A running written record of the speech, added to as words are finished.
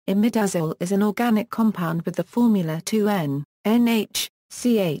Imidazole is an organic compound with the formula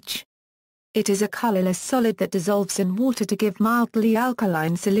 2N-NH-CH. It is a colourless solid that dissolves in water to give mildly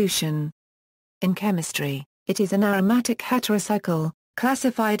alkaline solution. In chemistry, it is an aromatic heterocycle,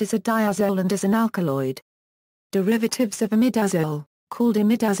 classified as a diazole and as an alkaloid. Derivatives of imidazole, called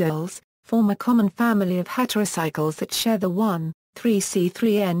imidazoles, form a common family of heterocycles that share the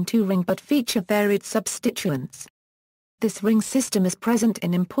 1,3C3N2 ring but feature varied substituents. This ring system is present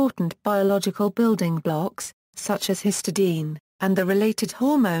in important biological building blocks, such as histidine, and the related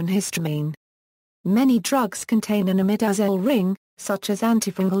hormone histamine. Many drugs contain an imidazole ring, such as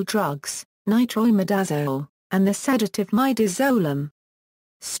antifungal drugs, nitroimidazole, and the sedative midazolam.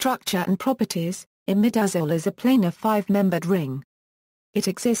 Structure and properties: imidazole is a planar 5-membered ring. It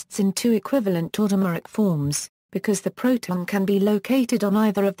exists in 2 equivalent tautomeric forms, because the proton can be located on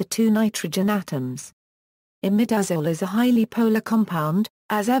either of the 2 nitrogen atoms. Imidazole is a highly polar compound,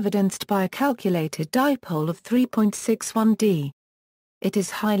 as evidenced by a calculated dipole of 3.61 d. It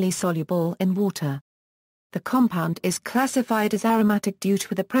is highly soluble in water. The compound is classified as aromatic due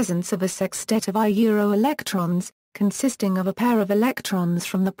to the presence of a sextet of I-electrons, consisting of a pair of electrons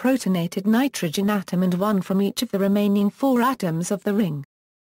from the protonated nitrogen atom and 1 from each of the remaining 4 atoms of the ring.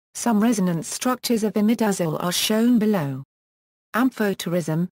 Some resonance structures of imidazole are shown below.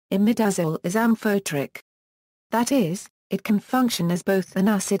 Amphoterism: imidazole is amphoteric. That is, it can function as both an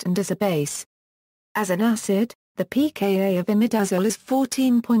acid and as a base. As an acid, the pKa of imidazole is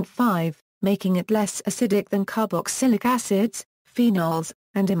 14.5, making it less acidic than carboxylic acids, phenols,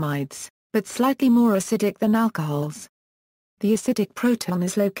 and imides, but slightly more acidic than alcohols. The acidic proton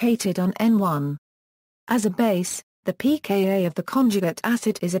is located on N1. As a base, the pKa of the conjugate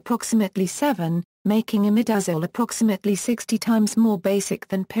acid is approximately 7, making imidazole approximately 60 times more basic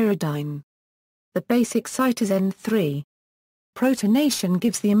than pyridine. The basic site is N3. Protonation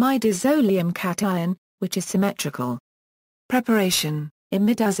gives the imidazoleum cation, which is symmetrical. Preparation: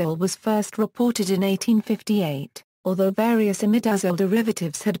 imidazole was first reported in 1858, although various imidazole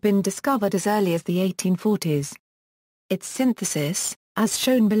derivatives had been discovered as early as the 1840s. Its synthesis, as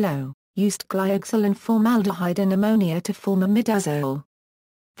shown below, used glyoxal and formaldehyde and ammonia to form imidazole.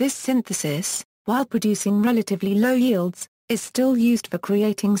 This synthesis, while producing relatively low yields, is still used for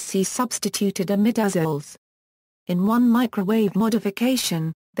creating C-substituted imidazoles. In one microwave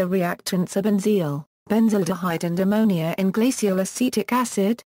modification, the reactants are benzyl, benzaldehyde and ammonia in glacial acetic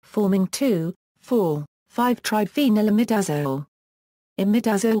acid, forming 2,4,5-triphenylimidazole.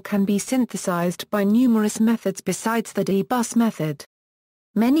 Imidazole can be synthesized by numerous methods besides the D-bus method.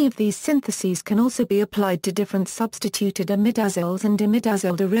 Many of these syntheses can also be applied to different substituted imidazoles and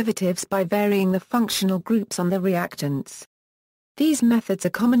imidazole derivatives by varying the functional groups on the reactants. These methods are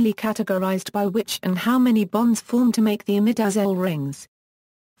commonly categorized by which and how many bonds form to make the imidazole rings.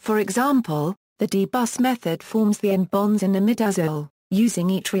 For example, the D-bus method forms the N bonds in imidazole, using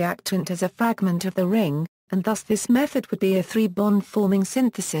each reactant as a fragment of the ring, and thus this method would be a 3-bond forming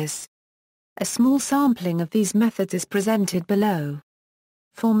synthesis. A small sampling of these methods is presented below.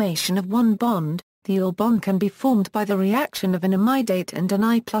 Formation of 1 bond: the ol bond can be formed by the reaction of an imidate and an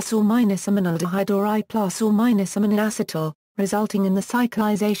I+ or- aminaldehyde or I+ or -aminoacetal, resulting in the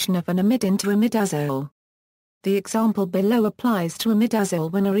cyclization of an imide into imidazole. The example below applies to imidazole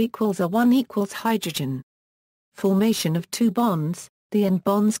when A equals A1 equals hydrogen. Formation of 2 bonds: the N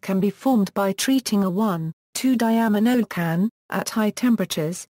bonds can be formed by treating a 1,2-diaminocane, at high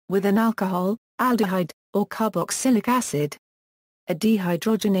temperatures, with an alcohol, aldehyde, or carboxylic acid. A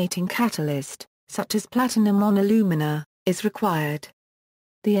dehydrogenating catalyst, such as platinum monalumina, is required.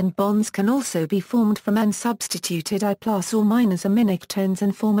 The N bonds can also be formed from N-substituted I+ or- aminoctones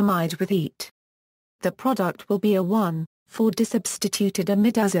and form amide with EAT. The product will be a 1,4-disubstituted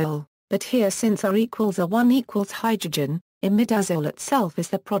imidazole, but here since R equals A1 equals hydrogen, imidazole itself is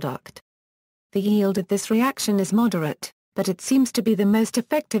the product. The yield of this reaction is moderate, but it seems to be the most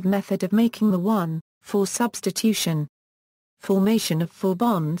effective method of making the 1,4 substitution. Formation of 4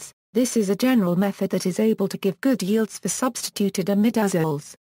 bonds: this is a general method that is able to give good yields for substituted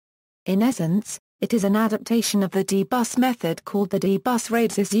imidazoles. In essence, it is an adaptation of the D-bus method called the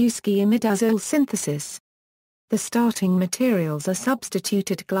D-bus-Radzizewski imidazole synthesis. The starting materials are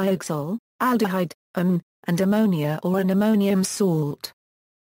substituted glyoxal, aldehyde, and ammonia or an ammonium salt.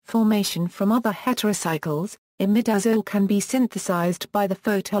 Formation from other heterocycles: imidazole can be synthesized by the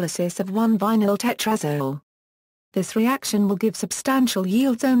photolysis of 1-vinyl tetrazole. This reaction will give substantial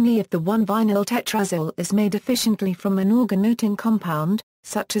yields only if the 1-vinyl tetrazole is made efficiently from an organotin compound,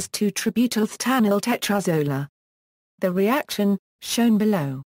 such as 2-tributylphthanyl tetrazole. The reaction, shown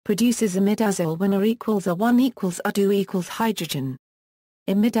below, produces imidazole when A equals A1 equals A2 equals hydrogen.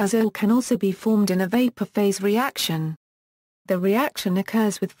 Imidazole can also be formed in a vapor phase reaction. The reaction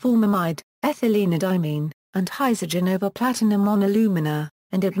occurs with formamide, ethylenediamine, and hydrogen over platinum on alumina,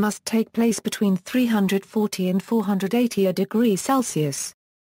 and it must take place between 340 and 480 degrees Celsius.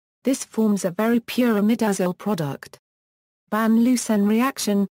 This forms a very pure imidazole product. Van Leusen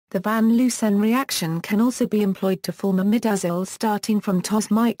reaction. The Van Leusen reaction can also be employed to form imidazole starting from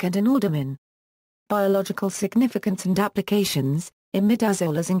tosmic and anordamine. Biological significance and applications.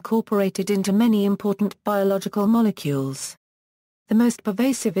 Imidazole is incorporated into many important biological molecules. The most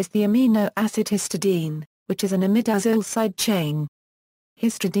pervasive is the amino acid histidine, which is an imidazole side chain.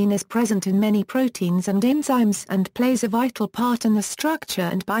 Histidine is present in many proteins and enzymes and plays a vital part in the structure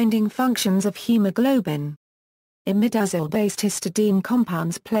and binding functions of hemoglobin. Imidazole-based histidine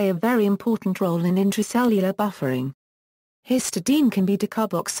compounds play a very important role in intracellular buffering. Histidine can be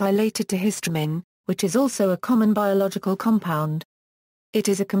decarboxylated to histamine, which is also a common biological compound. It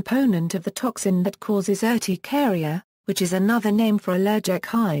is a component of the toxin that causes urticaria, which is another name for allergic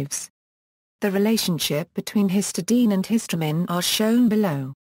hives. The relationship between histidine and histamine are shown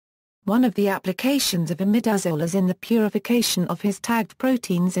below. One of the applications of imidazole is in the purification of his-tagged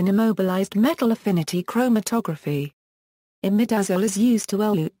proteins in immobilized metal affinity chromatography. Imidazole is used to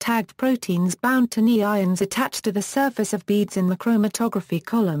elute tagged proteins bound to Ni ions attached to the surface of beads in the chromatography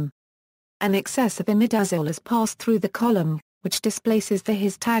column. An excess of imidazole is passed through the column, which displaces the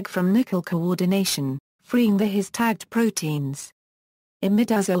his tag from nickel coordination, freeing the his tagged proteins.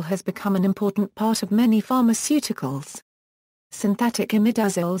 Imidazole has become an important part of many pharmaceuticals. Synthetic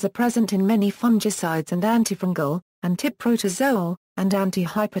imidazoles are present in many fungicides and antifungal, antiprotozoal, and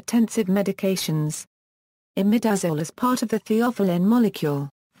antihypertensive medications. Imidazole is part of the theophylline molecule,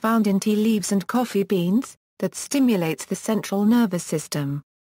 found in tea leaves and coffee beans, that stimulates the central nervous system.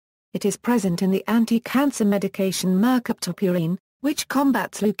 It is present in the anti-cancer medication mercaptopurine, which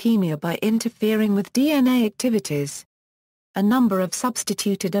combats leukemia by interfering with DNA activities. A number of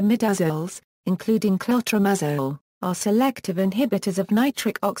substituted imidazoles, including clotrimazole, are selective inhibitors of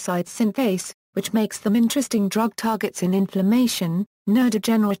nitric oxide synthase, which makes them interesting drug targets in inflammation,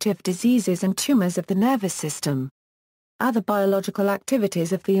 neurodegenerative diseases and tumors of the nervous system. Other biological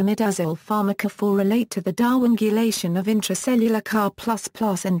activities of the imidazole pharmacophore relate to the downregulation of intracellular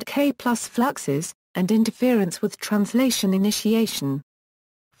Ca++ and K+ fluxes, and interference with translation initiation.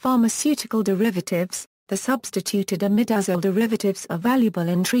 Pharmaceutical derivatives. The substituted imidazole derivatives are valuable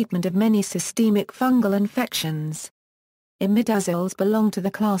in treatment of many systemic fungal infections. Imidazoles belong to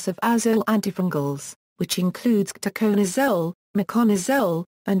the class of azole antifungals, which includes ketoconazole, miconazole,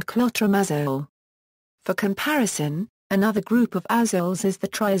 and clotrimazole. For comparison, another group of azoles is the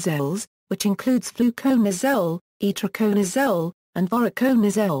triazoles, which includes fluconazole, itraconazole, and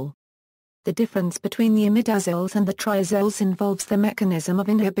voriconazole. The difference between the imidazoles and the triazoles involves the mechanism of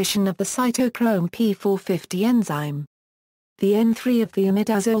inhibition of the cytochrome P450 enzyme. The N3 of the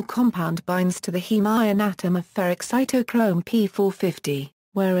imidazole compound binds to the heme ion atom of ferric cytochrome P450,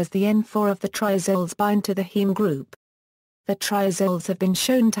 whereas the N4 of the triazoles bind to the heme group. The triazoles have been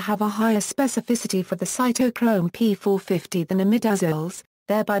shown to have a higher specificity for the cytochrome P450 than imidazoles,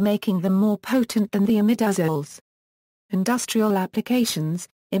 thereby making them more potent than the imidazoles. Industrial applications.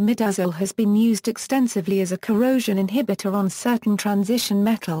 Imidazole has been used extensively as a corrosion inhibitor on certain transition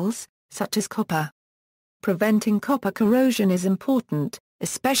metals, such as copper. Preventing copper corrosion is important,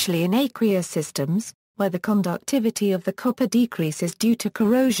 especially in aqueous systems, where the conductivity of the copper decreases due to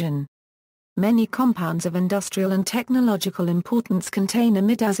corrosion. Many compounds of industrial and technological importance contain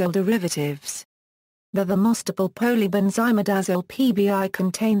imidazole derivatives. The thermostable polybenzimidazole PBI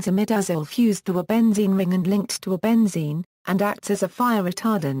contains imidazole fused to a benzene ring and linked to a benzene, and acts as a fire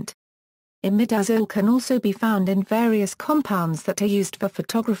retardant. Imidazole can also be found in various compounds that are used for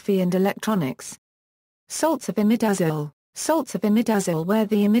photography and electronics. Salts of imidazole. Salts of imidazole where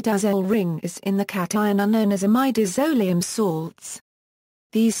the imidazole ring is in the cation are known as imidazoleum salts.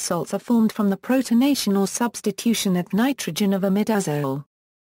 These salts are formed from the protonation or substitution of nitrogen of imidazole.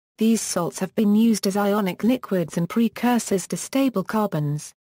 These salts have been used as ionic liquids and precursors to stable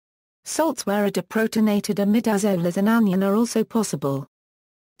carbons. Salts where a deprotonated imidazole is an anion are also possible.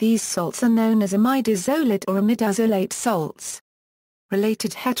 These salts are known as imidazolate or imidazolate salts.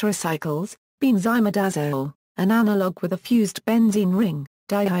 Related heterocycles. Benzimidazole, an analog with a fused benzene ring,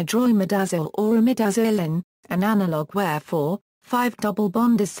 dihydroimidazole or imidazoline, an analog where 4,5 double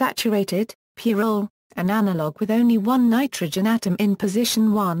bond is saturated, pyrrole, an analog with only one nitrogen atom in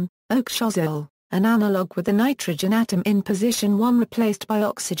position 1, oxazole, an analog with a nitrogen atom in position 1 replaced by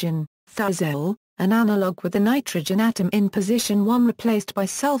oxygen, thiazole, an analog with a nitrogen atom in position 1 replaced by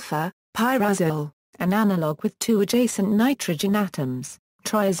sulfur, pyrazole, an analog with two adjacent nitrogen atoms,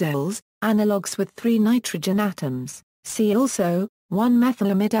 Triazoles, analogues with 3 nitrogen atoms. See also,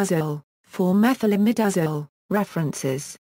 1-methylimidazole, 4-methylimidazole, references.